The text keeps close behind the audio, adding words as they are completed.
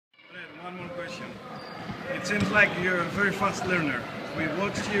It seems like you're a very fast learner. We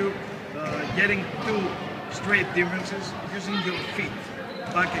watched you getting 2 straight defenses using your feet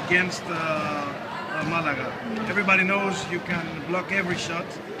back against Malaga. Everybody knows you can block every shot,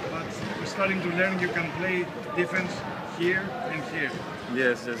 but we're starting to learn you can play defense here and here.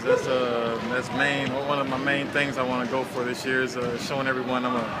 Yes, that's one of my main things I want to go for this year is showing everyone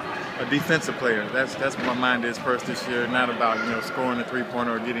I'm a defensive player. That's what my mind is first this year, not about scoring a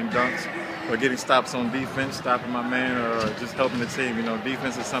 3-pointer or getting dunks or getting stops on defense, stopping my man or just helping the team.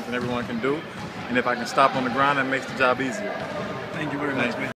 Defense is something everyone can do, and if I can stop on the ground, that makes the job easier. Thank you very much, man.